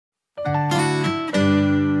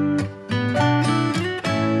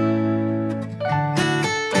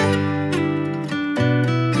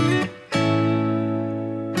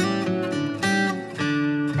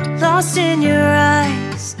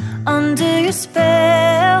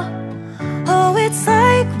spell. Oh, it's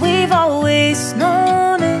like we've always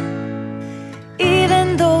known it.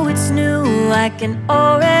 Even though it's new, I can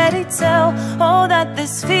already tell. Oh, that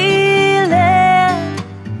this feeling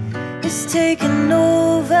is taking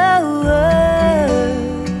over.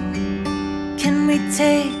 Can we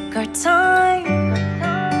take our time?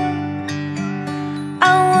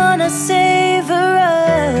 I wanna savor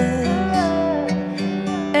us.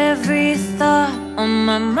 Every thought on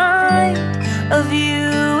my mind of you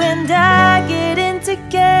and I getting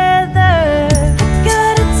together. I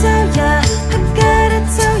gotta tell ya, I gotta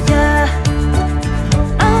tell ya,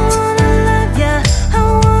 I wanna love ya, I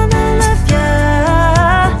wanna love ya.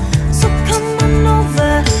 So come on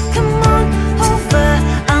over, come on over.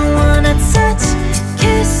 I wanna touch,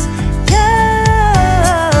 kiss ya.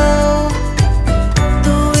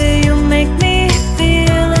 The way you make me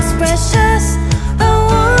feel is precious. I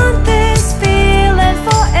want this feeling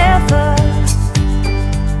forever.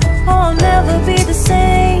 Oh, I'll never be the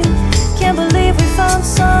same. Can't believe we found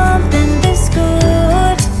something this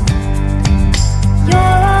good.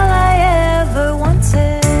 You're all I ever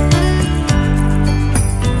wanted.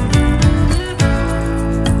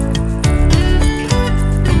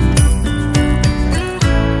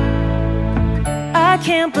 I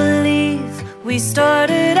can't believe we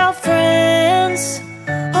started out friends.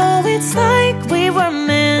 Oh, it's like we were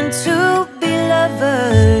meant to be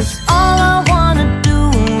lovers. All I wanna do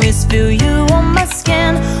is feel you on my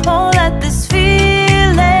skin. Oh, let this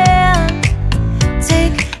feeling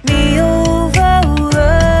take me over.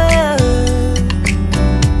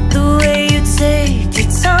 The way you take your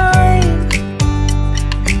time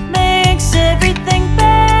makes everything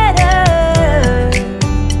better.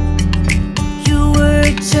 You were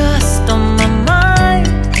just on my mind.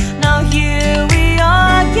 Now here we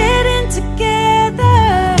are getting together.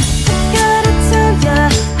 I gotta tell ya,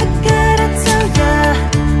 I gotta tell ya,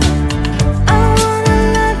 I wanna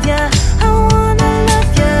love ya, I wanna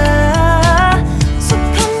love ya. So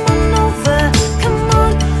come on over, come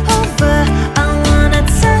on over. I wanna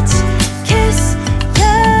touch, kiss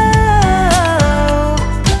ya.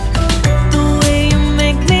 The way you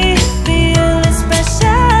make me feel is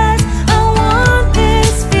precious. I want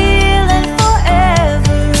this feeling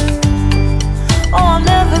forever. Oh, I'll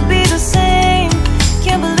never be the same.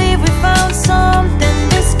 Can't believe we found something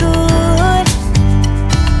this good.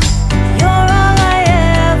 You're all I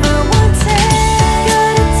ever wanted.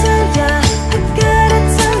 Gotta tell ya, I gotta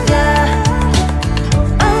tell ya,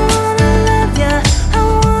 I wanna love ya, I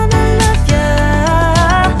wanna love ya.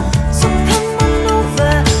 So come on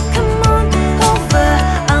over, come on over.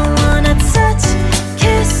 I wanna touch,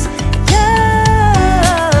 kiss ya.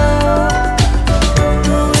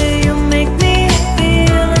 The way you make me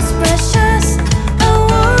feel is precious. I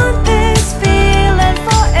want this feeling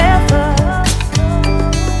forever.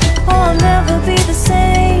 Oh, I'll never be the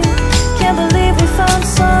same. Can't believe we found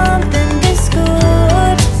something this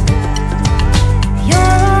good.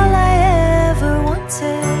 You're all I ever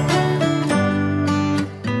wanted.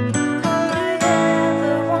 All I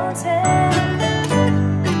ever wanted.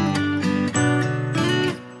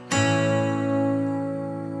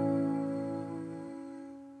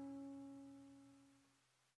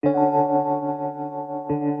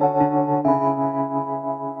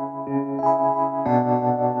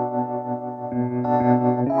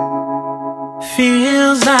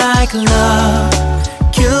 Feels like love.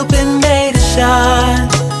 Cupid made a shot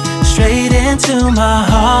straight into my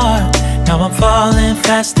heart. Now I'm falling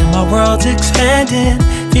fast and my world's expanding.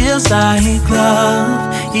 Feels like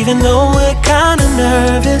love. Even though we're kinda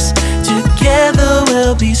nervous, together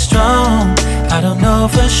we'll be strong. I don't know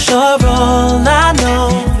for sure, all I know.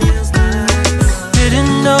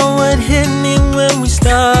 Didn't know what hit me when we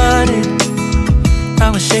started. I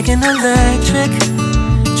was shaking electric,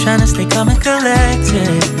 trying to stay calm and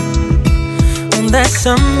collected. On that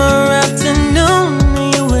summer afternoon,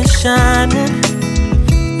 you were shining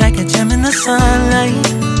like a gem in the sunlight.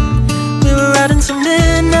 We were out until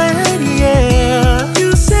midnight, yeah. You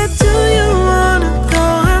said, do you wanna go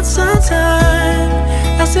out sometime?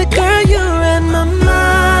 I said, girl, you read my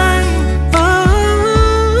mind.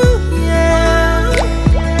 Oh, yeah.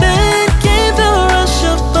 Then came the rush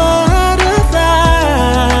of butterflies,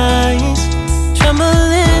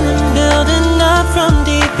 trembling and building up from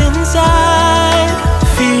deep inside.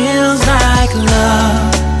 Feels like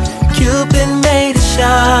love. Cupid made a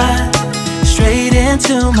shot straight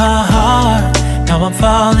into my heart. Now I'm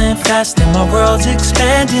falling fast and my world's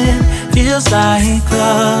expanding. Feels like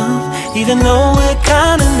love. Even though we're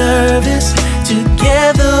kinda nervous,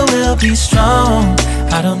 together we'll be strong.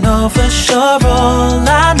 I don't know for sure, all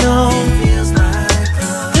I know. It feels like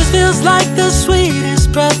love. This feels like the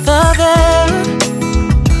sweetest breath of air.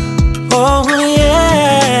 Oh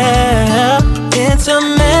yeah, it's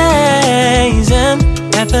amazing.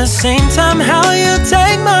 At the same time, how you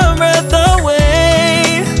take my breath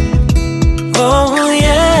away. Oh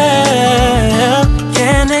yeah,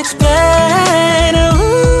 can't explain.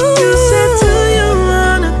 Ooh. You said, do you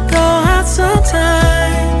wanna go out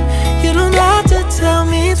sometime? You don't have to tell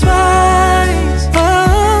me twice.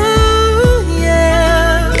 Oh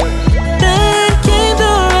yeah. Then came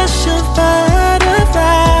the rush of butterflies,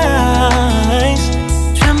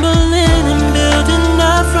 trembling and building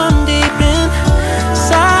up from deep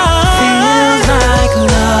inside. Feels like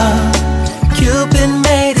love. Cupid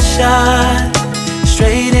made a shot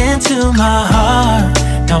straight into my heart.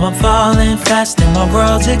 Now I'm falling fast and my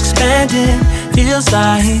world's expanding. Feels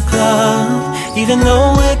like love. Even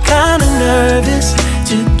though we're kinda nervous,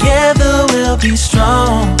 together we'll be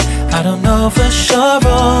strong. I don't know for sure,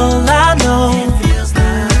 all I know, it feels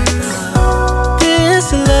like love. This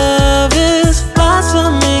love is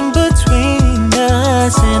blossoming between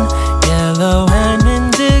us in yellow and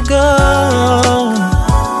indigo.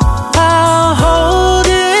 I'll hold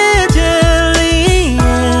it gently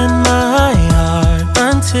in my heart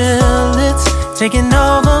until it's taking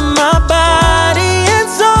over my body and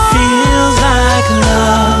soul. Feels like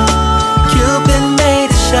love. Cupid made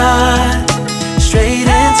a shot straight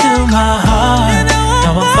into my heart.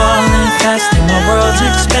 Now I'm falling fast and my world's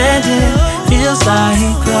expanding. Feels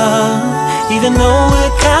like love. Even though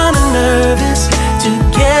we're kinda nervous,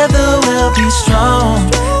 together we'll be strong.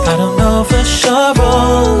 I don't know for sure,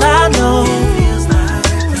 all I know, it feels like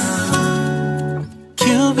love.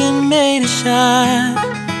 Cupid made a shot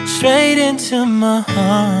straight into my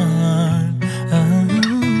heart.